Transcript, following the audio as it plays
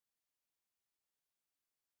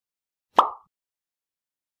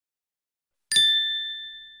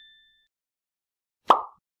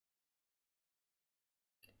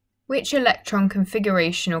Which electron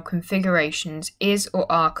configuration or configurations is or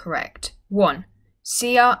are correct? 1.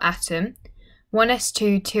 Cr atom,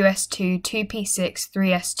 1s2, 2s2, 2p6,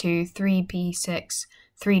 3s2, 3p6,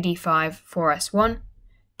 3d5, 4s1.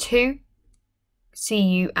 2.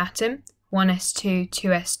 Cu atom, 1s2,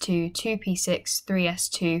 2s2, 2p6,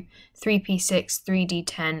 3s2, 3p6,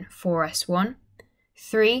 3d10, 4s1.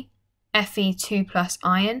 3. Fe2 plus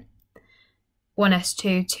ion,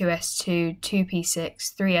 1s2, 2s2,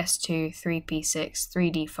 2p6, 3s2, 3p6,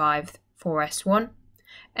 3d5, 4s1.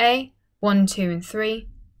 A. 1, 2 and 3,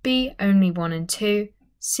 B. Only 1 and 2,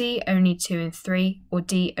 C. Only 2 and 3, or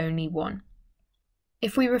D. Only 1.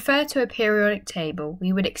 If we refer to a periodic table,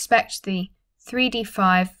 we would expect the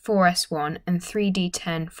 3d5, 4s1 and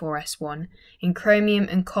 3d10, 4s1 in chromium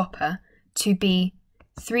and copper to be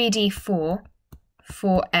 3d4,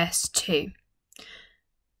 4s2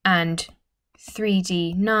 and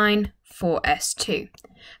 3d9, 4s2.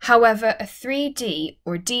 However, a 3d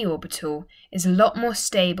or d orbital is a lot more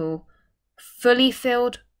stable, fully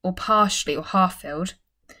filled or partially or half-filled.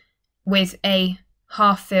 With a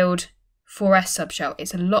half-filled 4s subshell,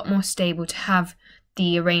 it's a lot more stable to have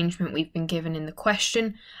the arrangement we've been given in the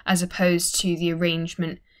question, as opposed to the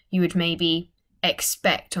arrangement you would maybe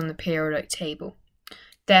expect on the periodic table.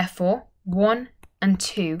 Therefore, 1 and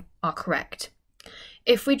 2 are correct.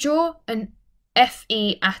 If we draw an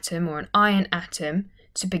Fe atom or an iron atom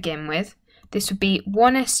to begin with, this would be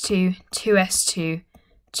 1s2, 2s2,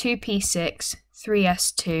 2p6,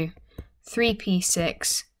 3s2,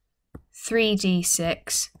 3p6,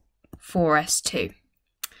 3d6, 4s2.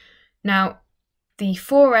 Now, the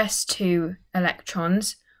 4s2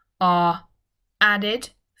 electrons are added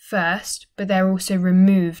first, but they're also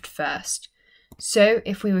removed first. So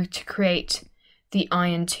if we were to create the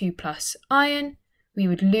iron 2 plus iron, we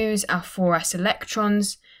would lose our 4s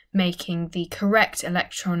electrons, making the correct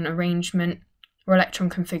electron arrangement or electron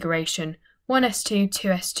configuration 1s2,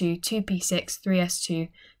 2s2, 2p6, 3s2,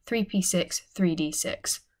 3p6,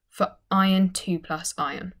 3d6 for iron 2 plus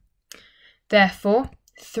iron. Therefore,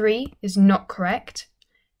 3 is not correct,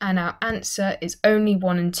 and our answer is only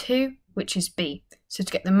 1 and 2, which is B. So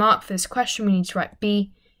to get the mark for this question, we need to write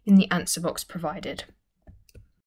B in the answer box provided.